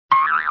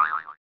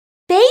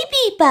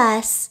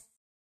BabyBus.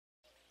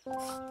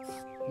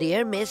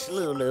 Dear Miss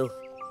Lulu,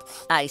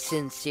 I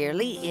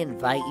sincerely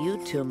invite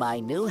you to my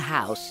new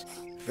house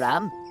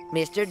from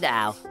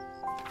Mr.Dao.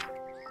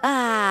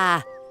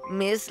 Ah,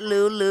 Miss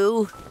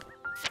Lulu.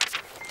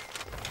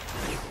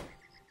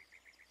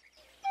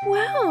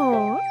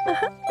 Wow.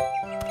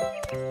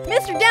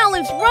 Mr. Dao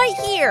lives right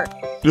here.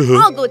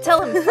 I'll go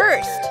tell him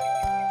first.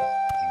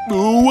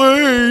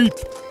 Wait!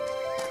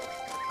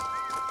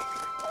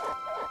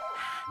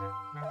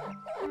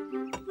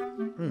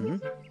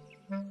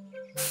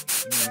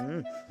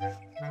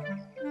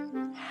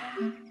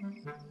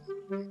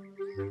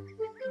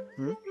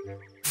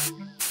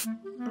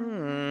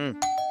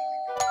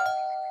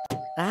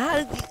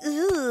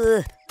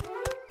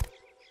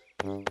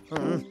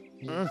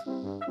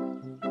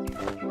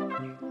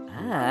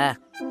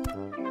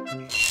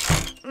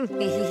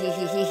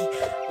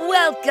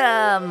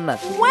 Welcome!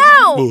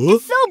 Wow,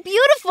 it's so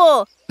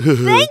beautiful.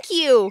 Thank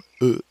you.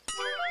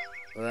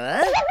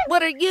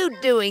 What are you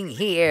doing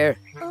here?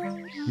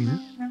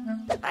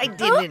 I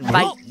didn't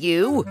invite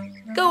you.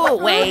 Go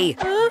away.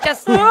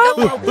 Just go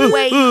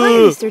away. Hi,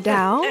 Mr.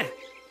 Dao.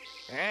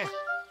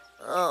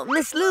 Oh,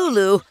 Miss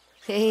Lulu.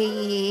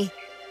 Hey,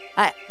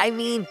 I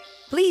mean,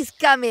 please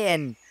come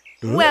in.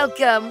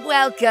 Welcome,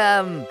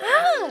 welcome.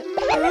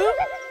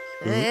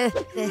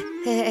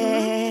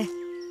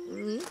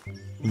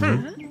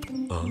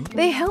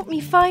 They helped me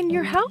find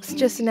your house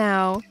just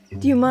now.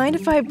 Do you mind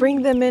if I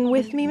bring them in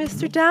with me,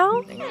 Mr.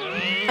 Dao?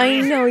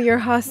 I know you're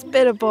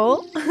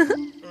hospitable.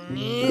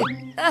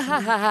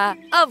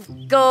 Of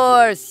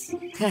course.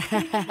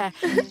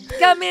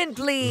 Come in,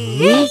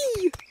 please.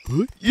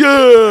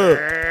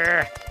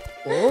 Yeah!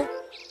 Oh?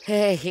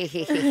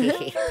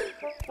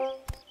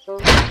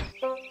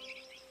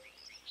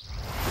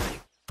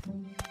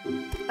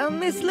 Oh,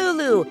 Miss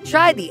Lulu,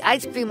 try the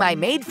ice cream I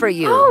made for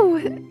you. Oh,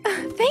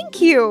 thank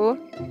you.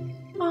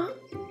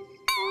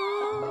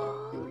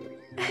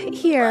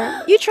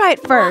 Here, you try it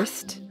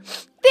first.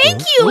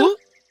 Thank you.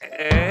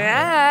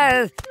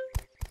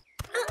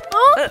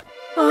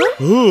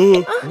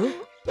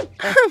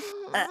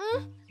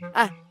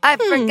 I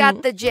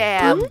forgot the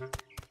jam.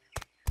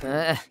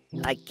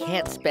 I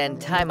can't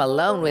spend time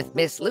alone with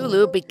Miss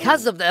Lulu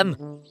because of them.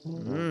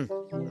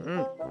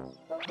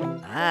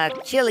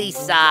 Chili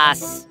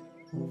sauce.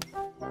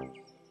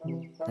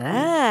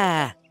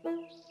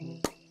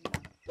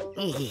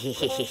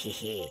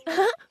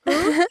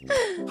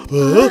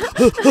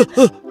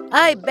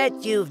 I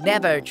bet you've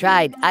never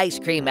tried ice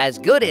cream as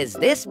good as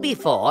this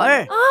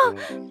before. Oh,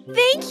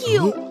 thank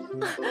you.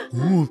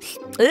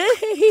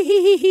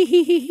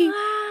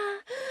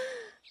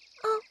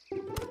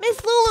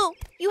 Miss Lulu,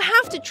 you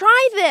have to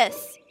try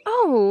this.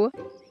 Oh,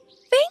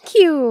 thank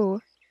you.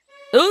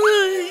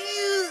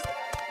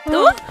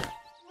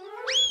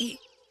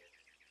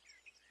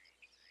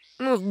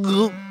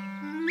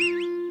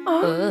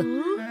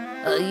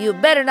 You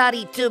better not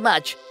eat too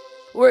much.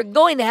 We're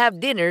going to have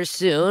dinner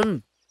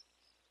soon.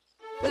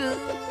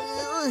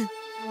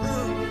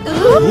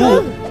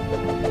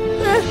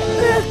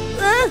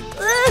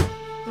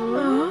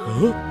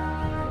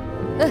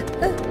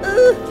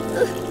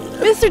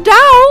 Mr.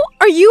 Dao,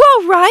 are you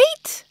all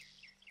right?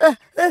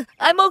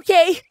 I'm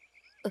okay.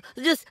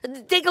 Just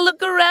take a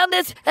look around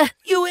as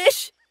you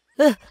wish.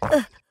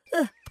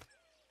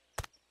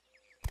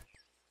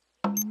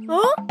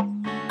 Huh?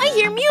 I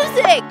hear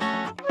music.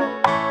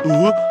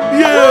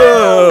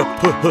 Yeah!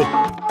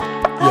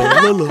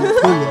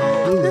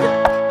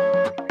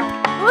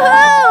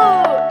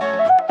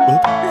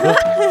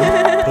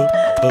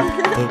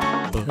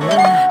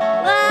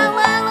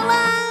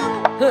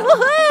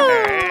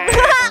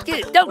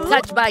 Don't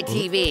touch my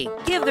TV.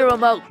 Give the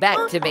remote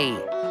back to me.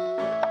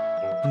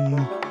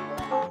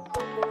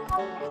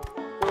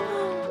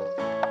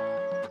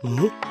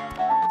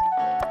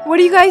 What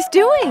are you guys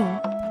doing?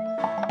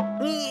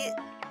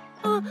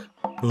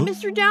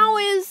 Mr. Dao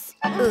is...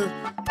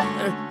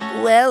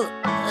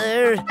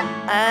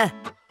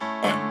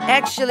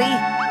 Actually,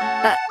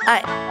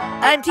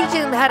 I'm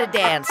teaching them how to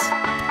dance.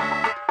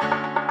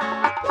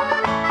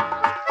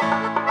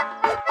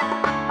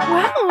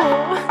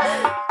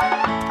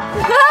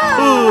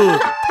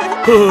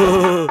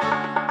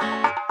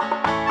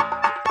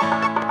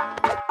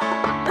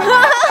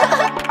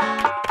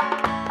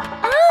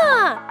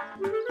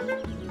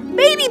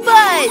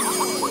 BabyBus!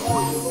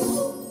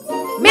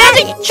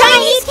 Magic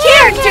Chinese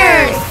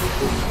characters!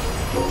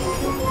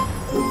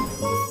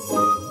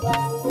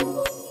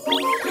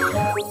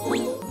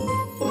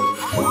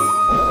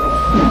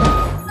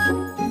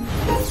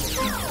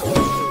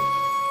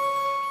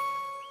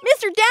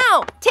 Mr. Dao,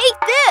 take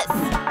this!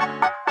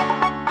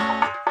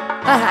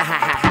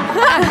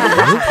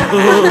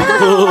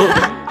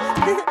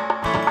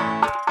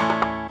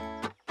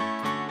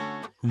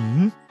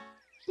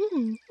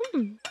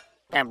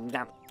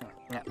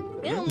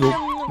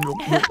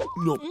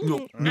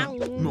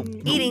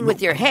 Eating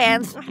with your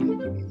hands?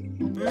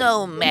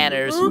 No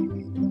manners.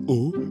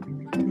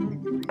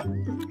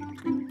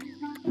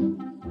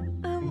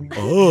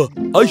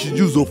 I should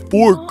use a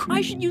fork.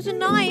 I should use a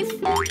knife.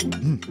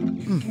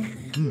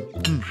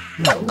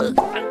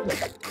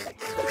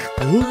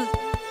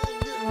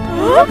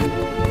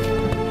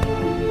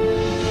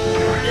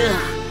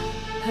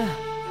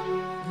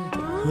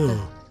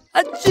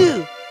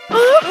 Achoo!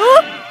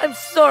 I'm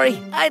sorry.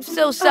 I'm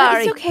so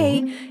sorry. It's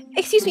okay.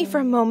 Excuse me for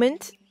a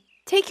moment.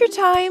 Take your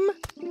time.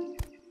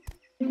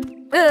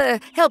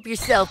 Help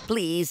yourself,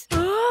 please.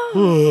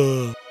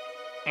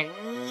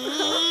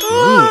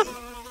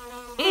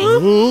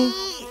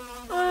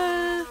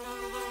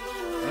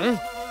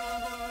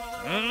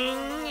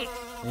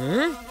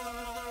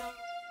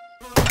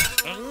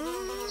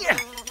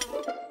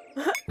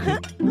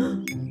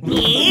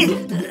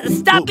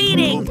 Stop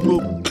eating!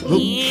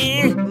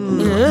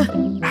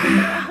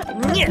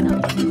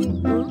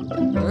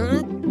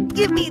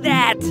 Give me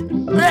that!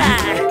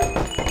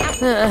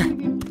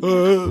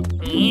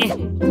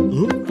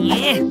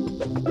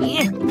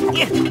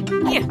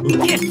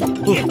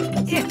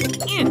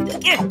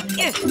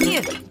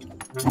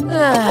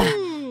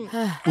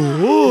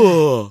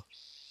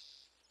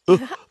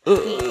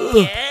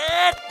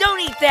 Don't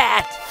eat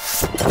that!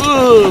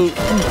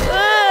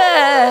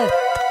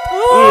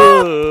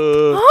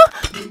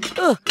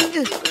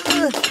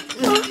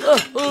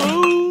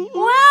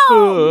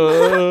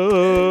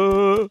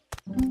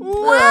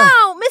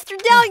 Wow, Mr.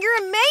 Dao, you're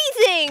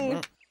amazing!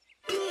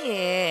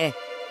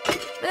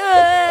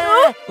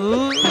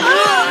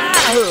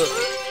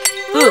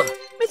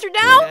 Mr.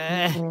 Dao?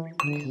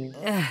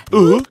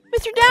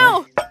 Mr. Dao!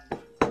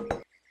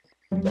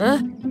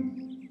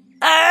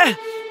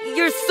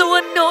 You're so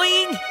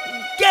annoying!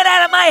 Get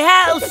out of my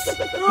house!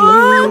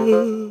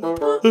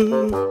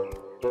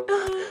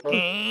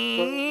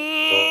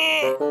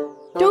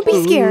 Don't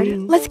be scared.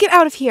 Let's get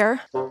out of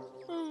here.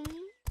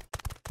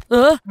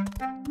 Oh,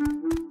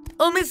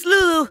 Miss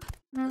Lulu!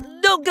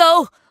 Don't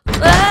go!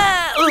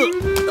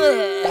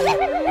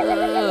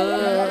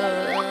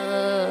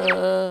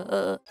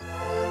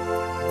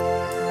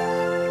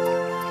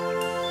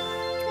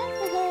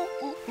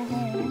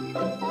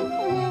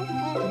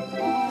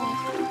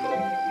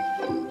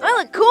 I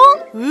look cool?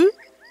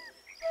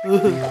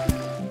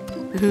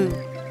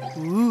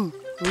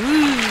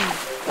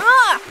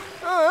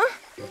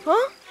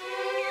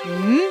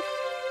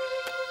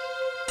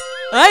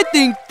 I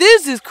think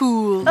this is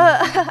cool.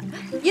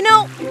 You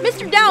know,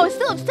 Mr. Dao is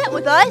still upset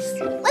with us.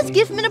 Let's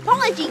give him an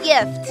apology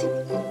gift.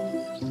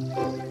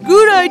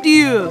 Good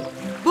idea.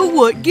 But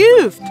what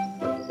gift?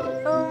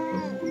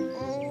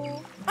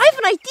 I have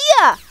an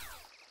idea.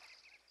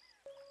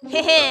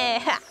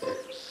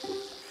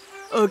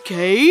 A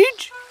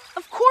cage?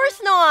 Of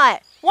course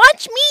not.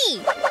 Watch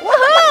me.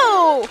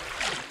 Woohoo!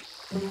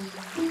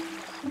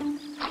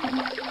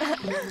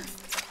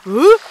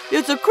 Huh?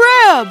 It's a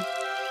crab.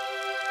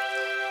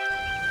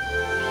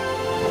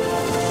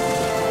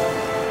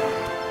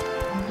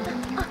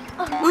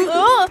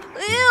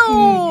 Ew!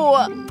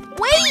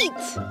 Wait!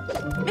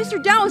 Mr.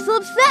 Dao is still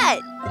upset.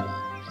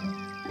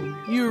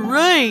 You're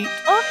right.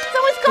 Oh,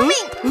 someone's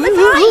coming. Let's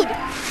hide.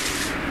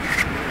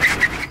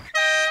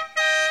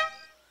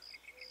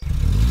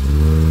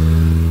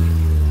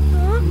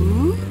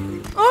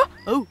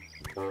 Oh.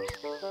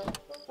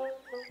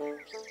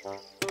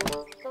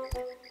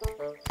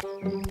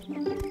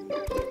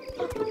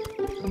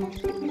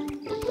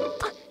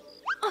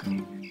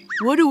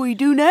 What do we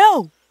do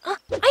now? I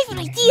have an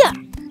idea.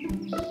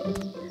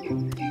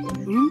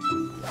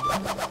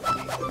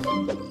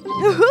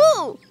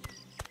 Woohoo!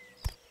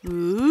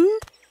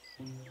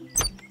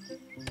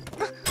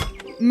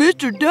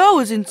 Mr.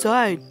 Dao is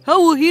inside. How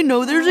will he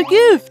know there's a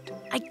gift?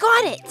 I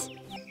got it.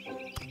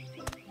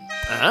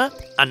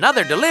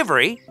 Another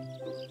delivery?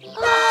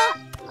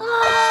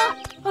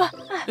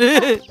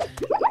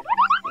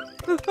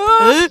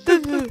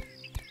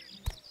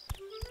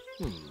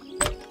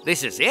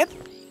 This is it?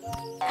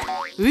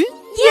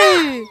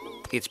 Yeah!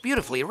 It's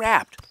beautifully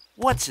wrapped.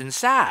 What's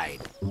inside?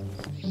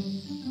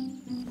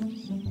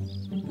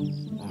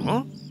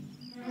 Huh?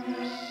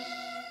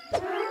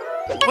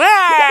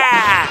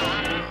 Wah!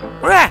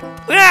 Wah!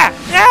 Wah!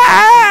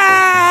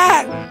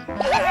 Ah!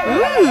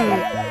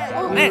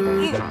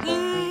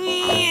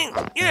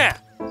 Yeah!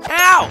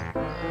 Ow!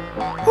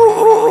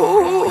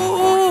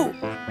 Ooh!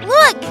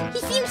 Look, he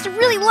seems to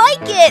really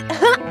like it.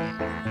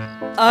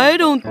 I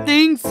don't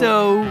think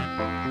so.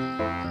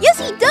 Yes,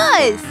 he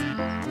does.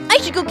 I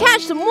should go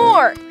catch some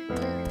more.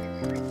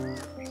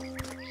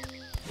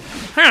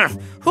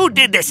 Who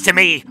did this to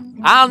me?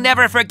 I'll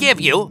never forgive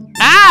you.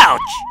 Ouch!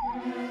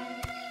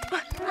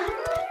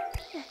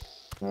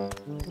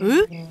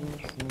 Huh?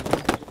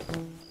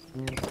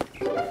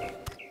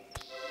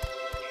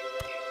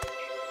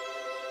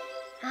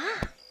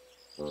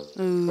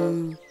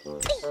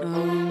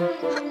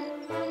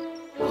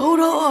 Hold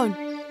on.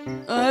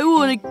 I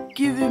want to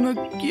give him a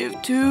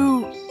gift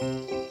too.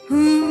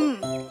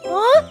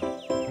 Huh?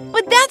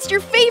 But that's your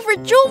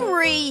favorite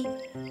jewelry.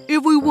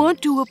 If we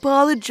want to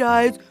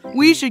apologize,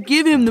 we should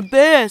give him the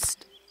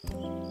best.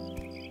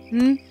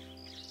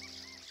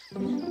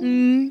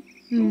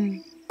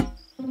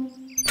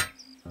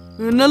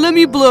 Now let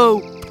me blow.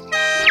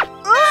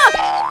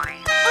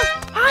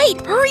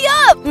 Hide! Hurry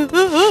up!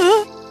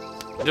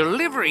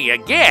 Delivery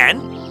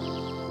again?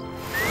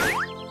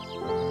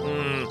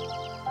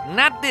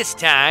 Not this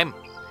time.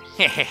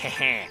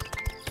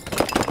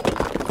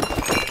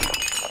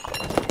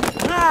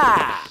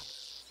 Ah!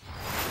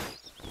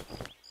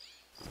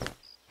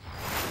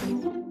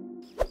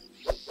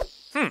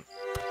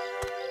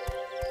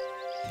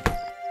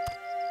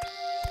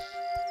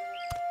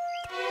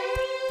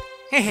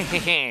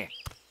 Hehehe.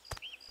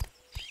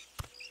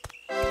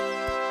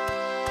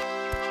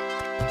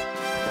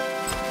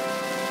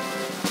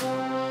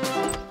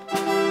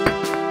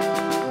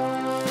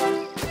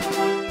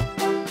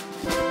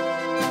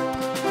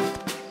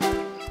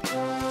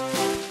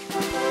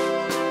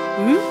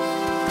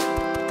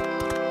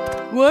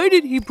 Why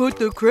did he put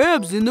the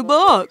crabs in the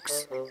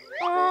box?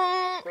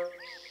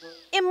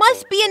 It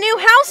must be a new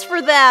house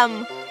for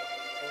them.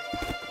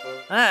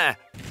 Ah.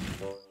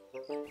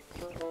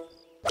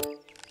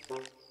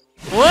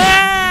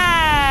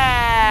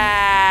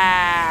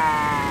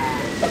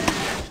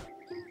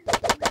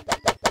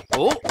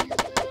 Oh,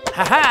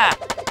 haha!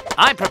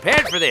 I'm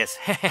prepared for this.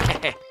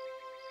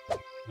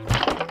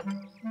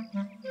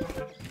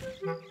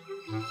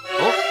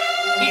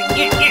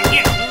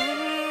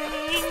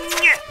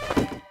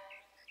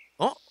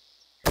 Oh, oh,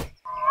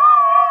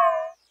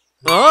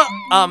 oh,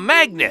 a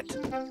magnet.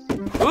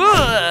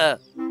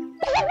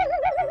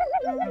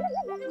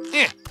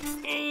 Yeah.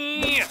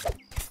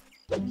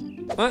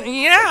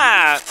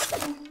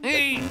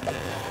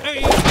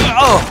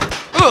 Oh.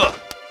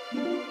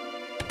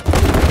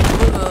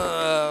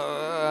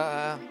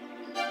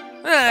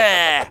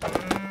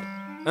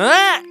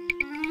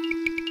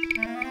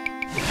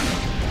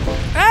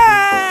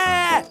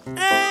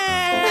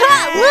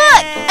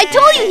 Look! I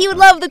told you he would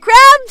love the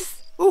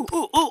crabs! Ooh,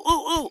 ooh, ooh,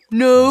 ooh, ooh.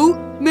 No,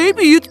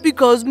 maybe it's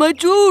because my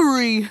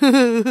jewelry.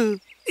 Ooh,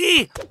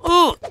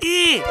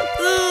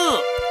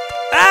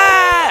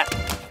 ah!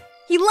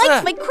 He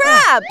likes my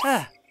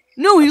crabs!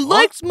 No, he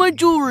likes my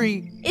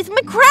jewelry. It's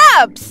my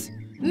crabs!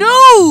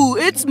 No,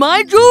 it's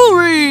my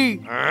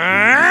jewelry.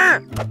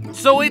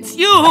 So it's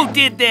you who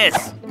did this.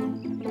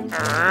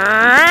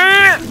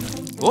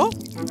 Oh?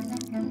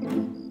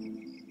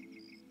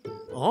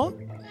 Oh?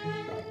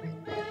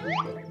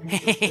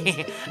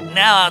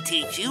 Now I'll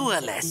teach you a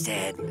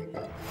lesson.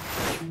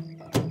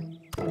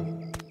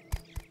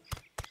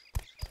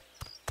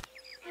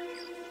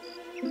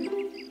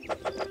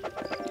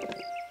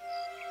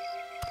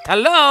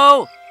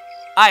 Hello?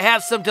 I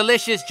have some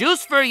delicious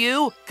juice for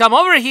you. Come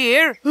over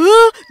here.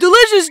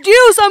 Delicious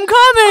juice, I'm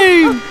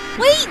coming.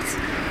 Wait!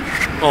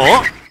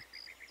 Oh?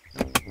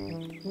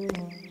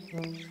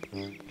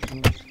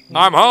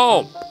 I'm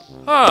home.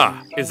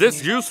 Huh, is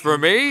this juice for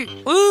me?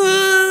 What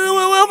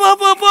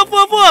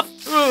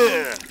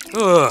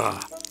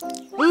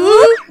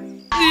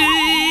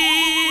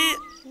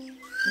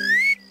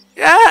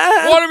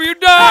have you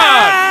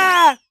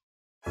done?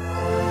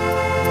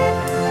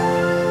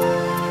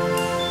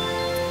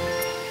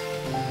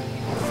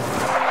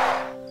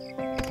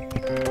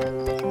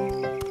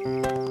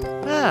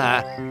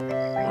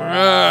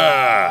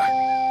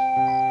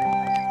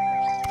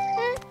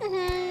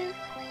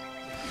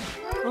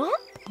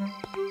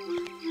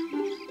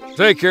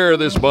 Take care of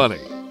this bunny.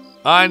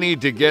 I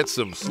need to get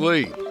some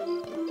sleep.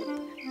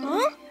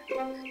 Huh?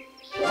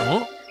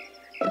 Huh?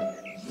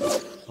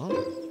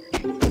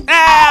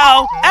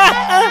 Ow!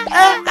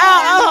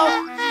 Ow!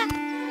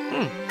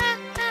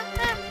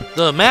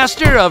 The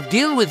master of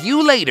deal with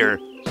you later.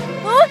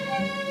 Huh?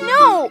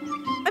 No!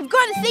 I've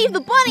got to save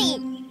the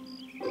bunny!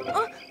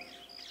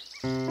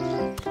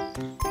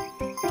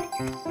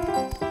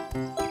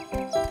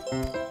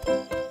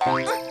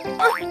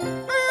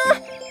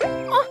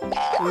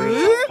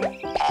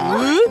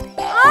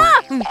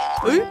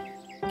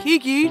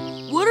 Kiki,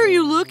 what are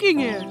you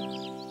looking at?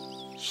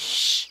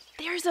 Shh!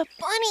 There's a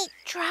bunny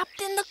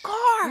trapped in the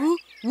car!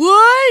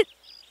 What?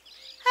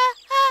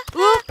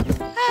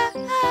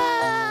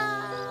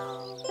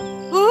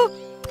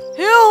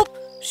 Help!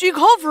 She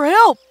called for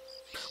help!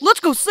 Let's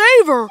go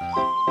save her!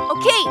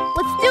 Okay,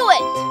 let's do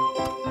it!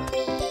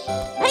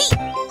 Hey!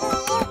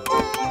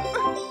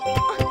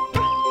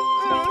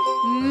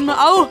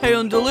 I'll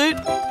handle it.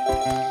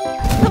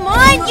 Come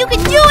on, you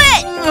can do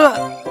it!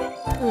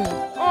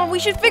 Oh, we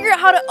should figure out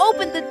how to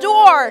open the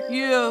door!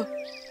 Yeah.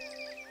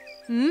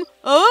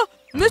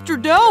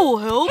 Mr.Dao will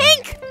help.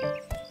 Hank!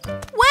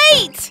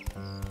 Wait!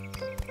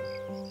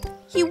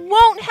 He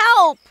won't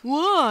help!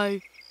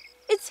 Why?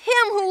 It's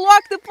him who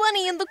locked the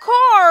bunny in the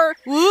car!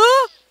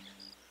 What?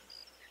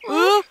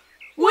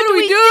 What do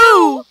we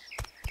do?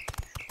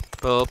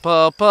 Pull,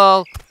 pull,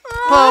 pull.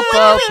 Pull,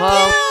 pull,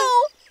 pull.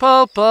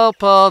 Pull, pull,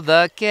 pull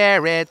the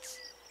carrots.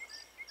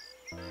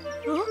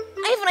 Huh?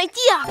 I have an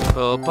idea!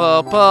 Pull,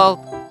 pull, pull.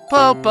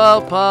 Pull,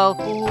 pull, pull.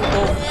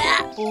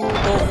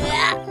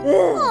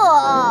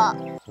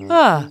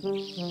 Ah,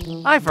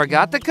 I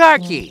forgot the car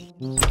key.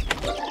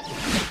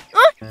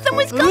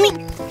 Someone's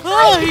coming!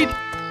 Hide!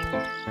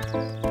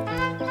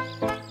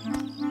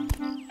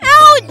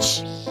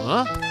 Ouch! Huh?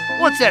 Huh?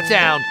 What's that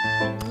sound?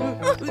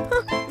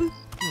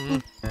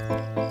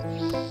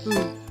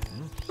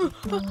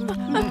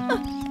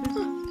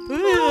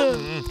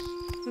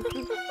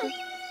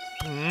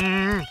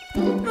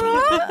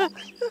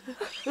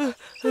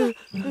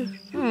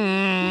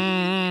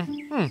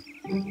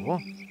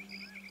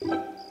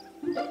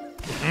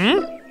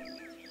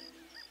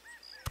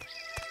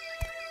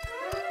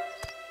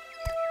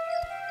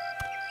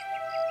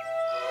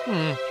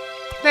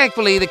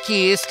 Thankfully, the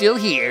key is still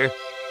here.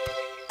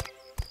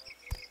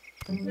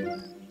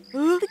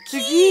 The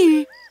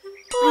key?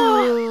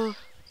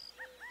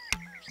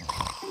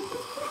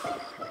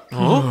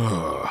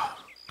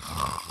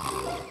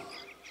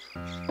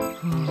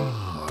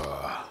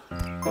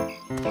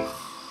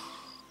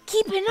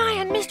 Keep an eye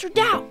on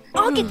Mr.Dao.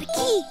 I'll get the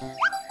key.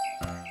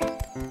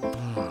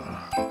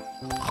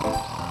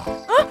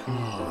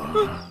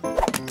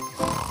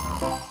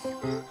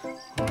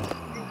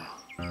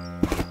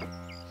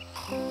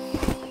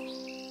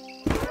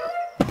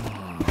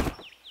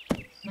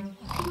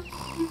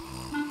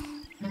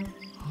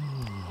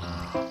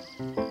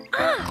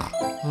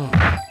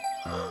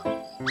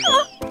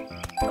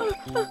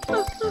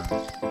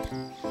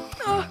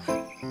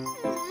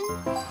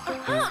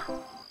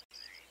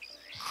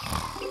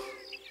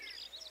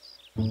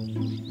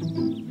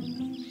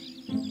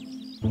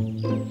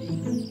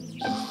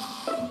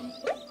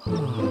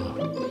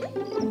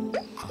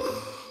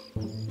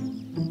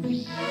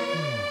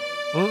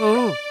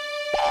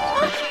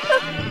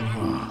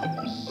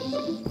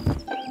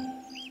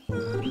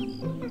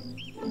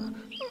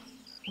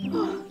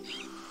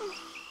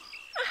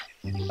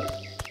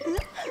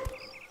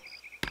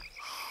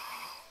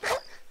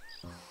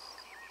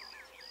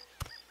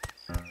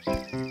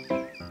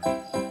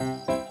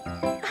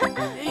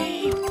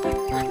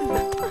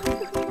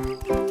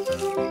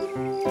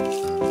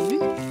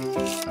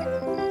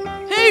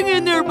 Hang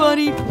in there,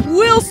 buddy.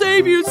 We'll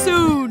save you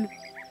soon.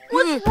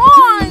 What's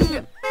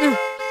wrong?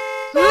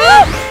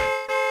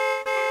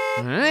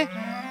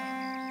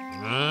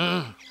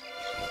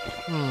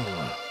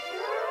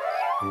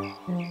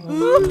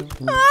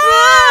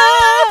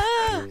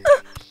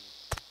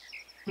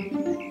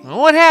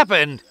 What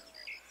happened?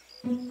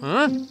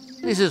 Huh?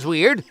 This is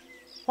weird.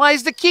 Why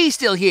is the key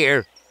still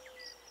here?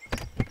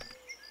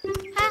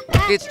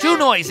 It's too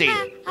noisy.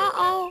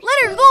 Uh-oh.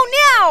 Let her go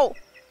now.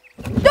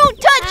 Don't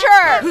touch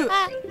her.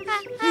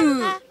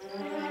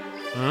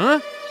 Huh?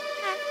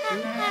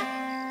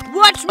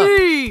 Watch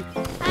me.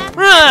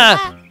 Huh?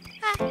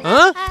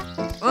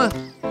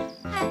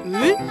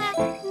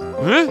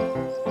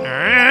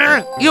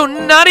 You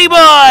naughty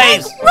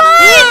boys!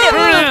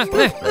 Run!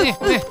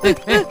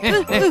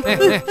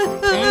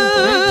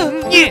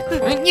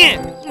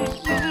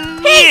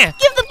 Hey,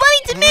 give the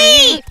bunny to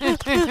me!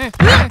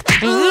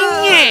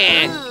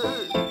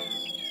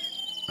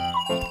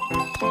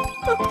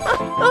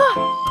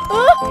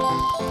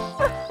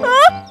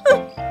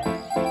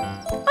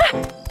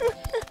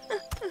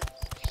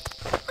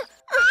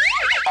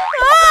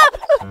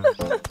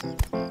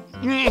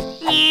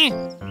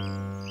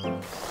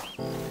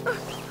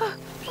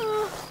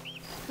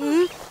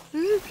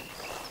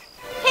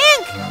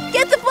 Hank,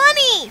 get the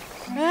bunny!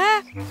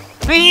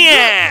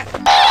 Yeah!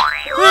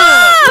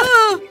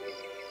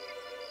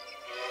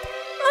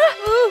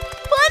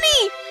 Bunny!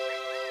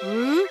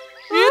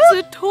 It's a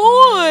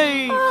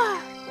toy.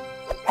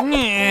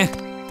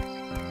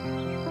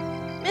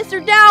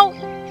 Mr.Dao,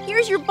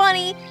 here's your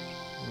bunny.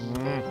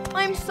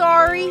 I'm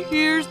sorry.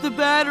 Here's the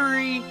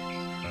battery.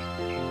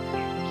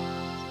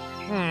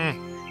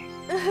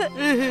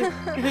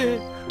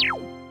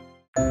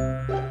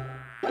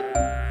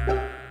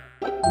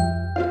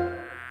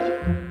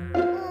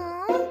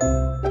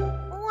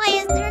 Why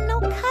is there no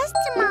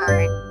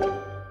customer?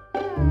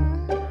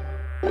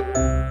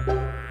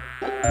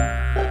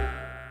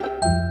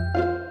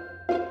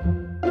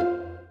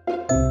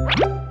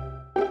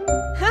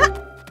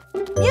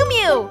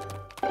 Miumiu!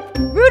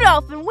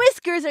 Rudolph and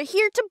Whiskers are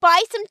here to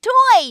buy some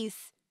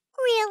toys.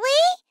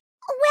 Really?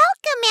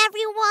 Welcome,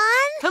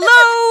 everyone.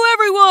 Hello,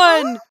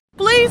 everyone.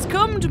 Please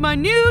come to my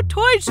new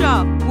toy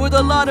shop with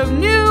a lot of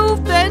new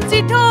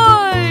fancy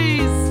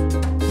toys.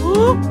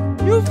 Huh?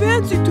 New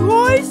fancy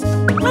toys?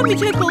 Let me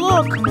take a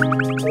look.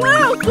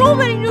 Wow, so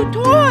many new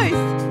toys!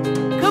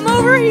 Come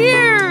over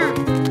here.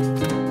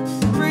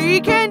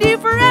 Free candy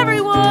for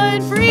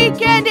everyone. Free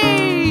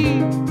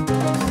candy.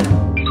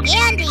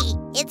 Candy.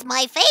 It's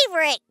my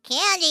favorite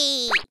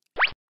candy.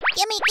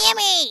 Gimme,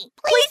 gimme.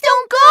 Please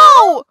don't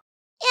go!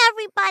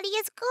 Everybody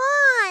is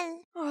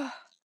gone. Huh?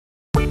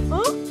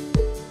 Huh?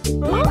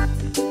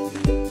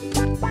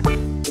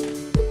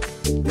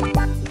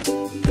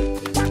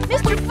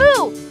 Mr.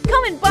 Fu,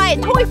 come and buy a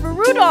toy for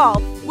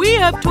Rudolph. We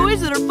have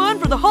toys that are fun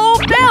for the whole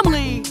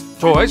family.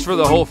 Toys for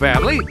the whole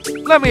family?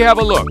 Let me have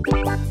a look.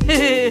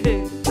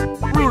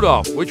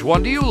 Rudolph, which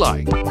one do you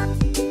like?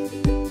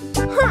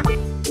 Huh.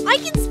 I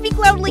can speak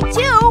loudly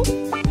too.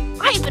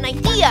 I have an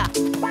idea.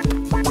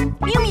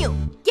 Miumiu,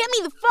 get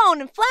me the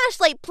phone and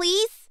flashlight,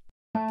 please.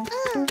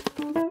 Here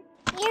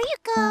you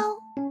go.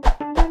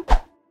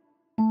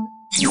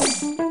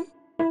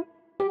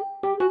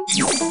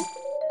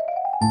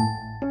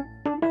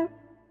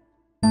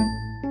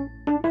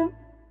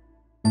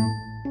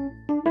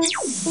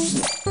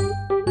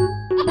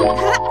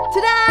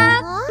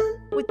 Ta-da! Huh?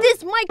 With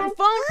this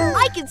microphone,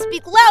 I can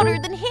speak louder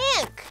than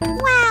Hank.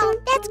 Wow,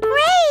 that's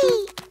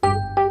great!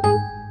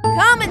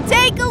 Come and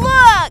take a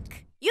look!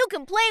 You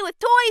can play with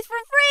toys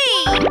for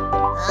free!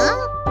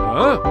 Huh?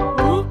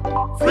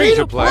 Huh? Free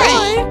to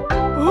play?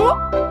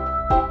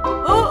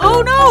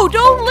 Oh no,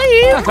 don't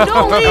leave!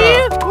 Don't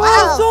leave!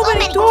 Wow, so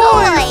many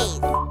toys!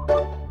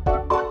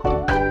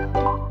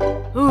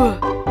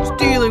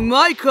 Stealing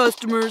my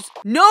customers?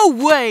 No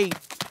way!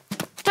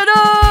 Ta-da!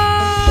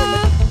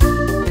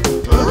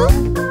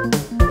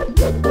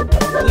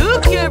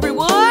 Look,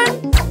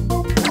 everyone!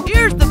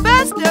 Here's the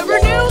best ever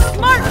new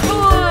smart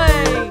toy!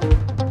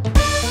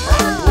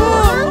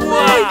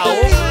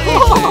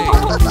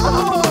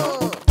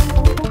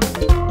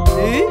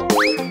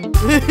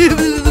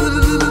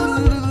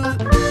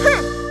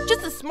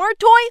 Just a smart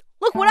toy?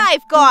 Look what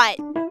I've got!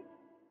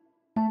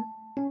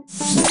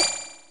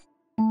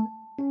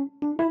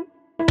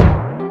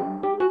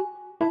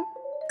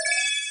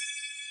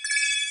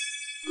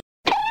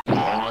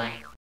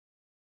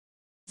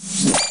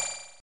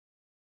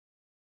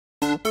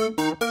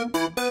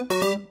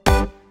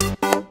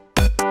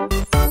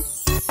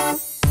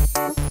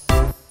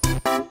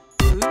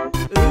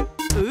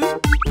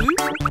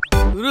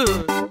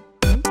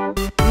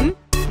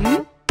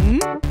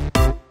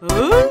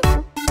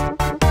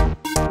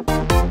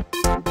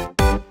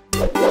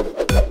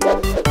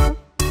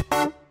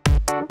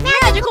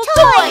 Magical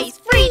toys!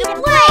 Free to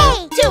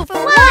play! 2 for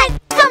 1!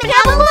 Come and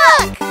have a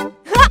look!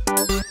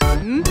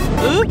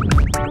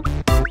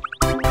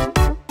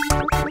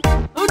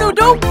 Oh no,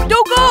 don't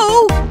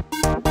go!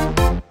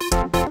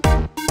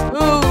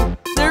 Oh,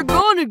 they're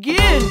gone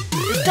again.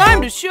 It's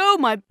time to show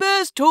my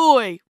best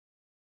toy.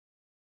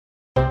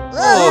 A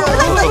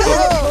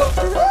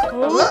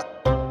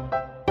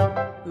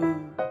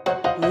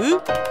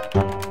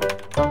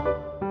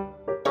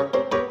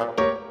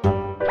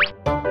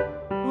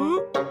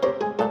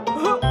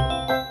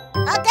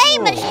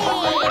game machine!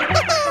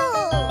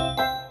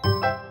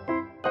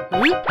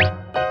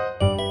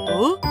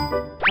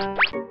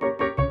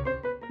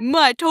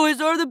 My toys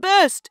are the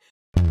best.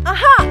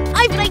 Aha!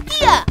 I have an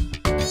idea!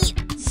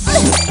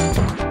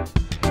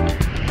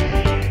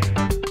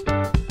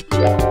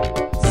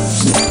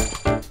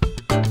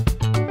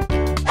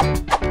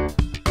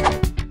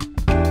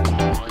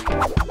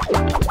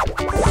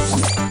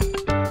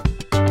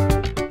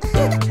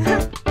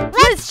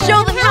 Let's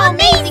show them how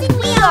amazing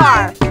we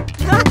are!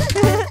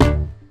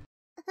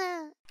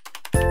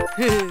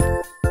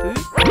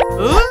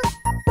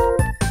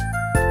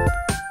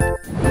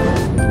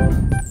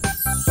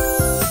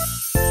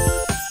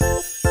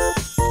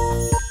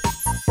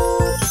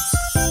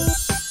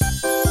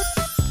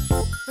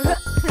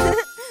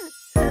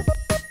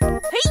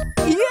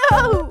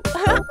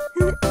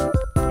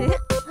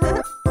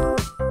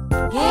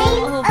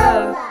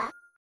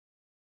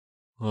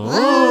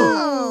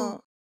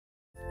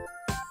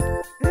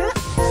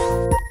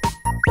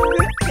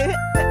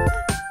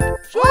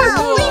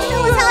 Wow, please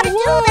show us how to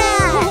do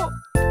that!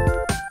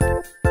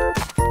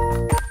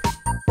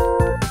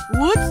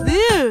 What's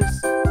this?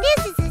 This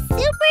is a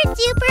super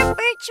duper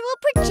virtual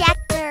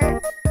projector.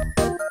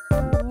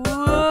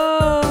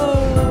 Whoa!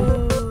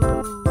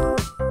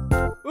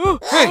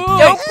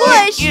 Don't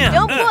push!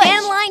 Don't push!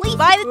 Stand line to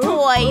buy the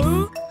toys!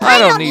 I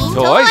don't need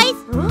toys.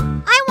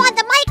 I want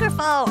the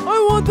microphone. I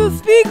want the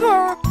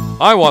speaker.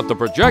 I want the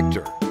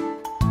projector.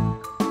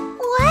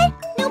 What?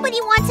 Nobody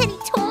wants any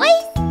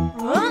toys?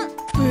 Huh?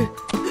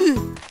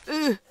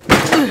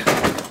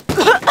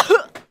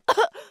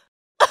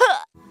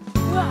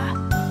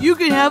 You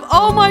can have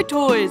all my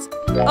toys.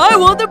 I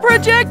want the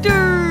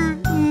projector.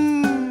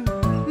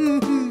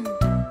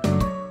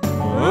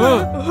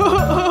 Huh?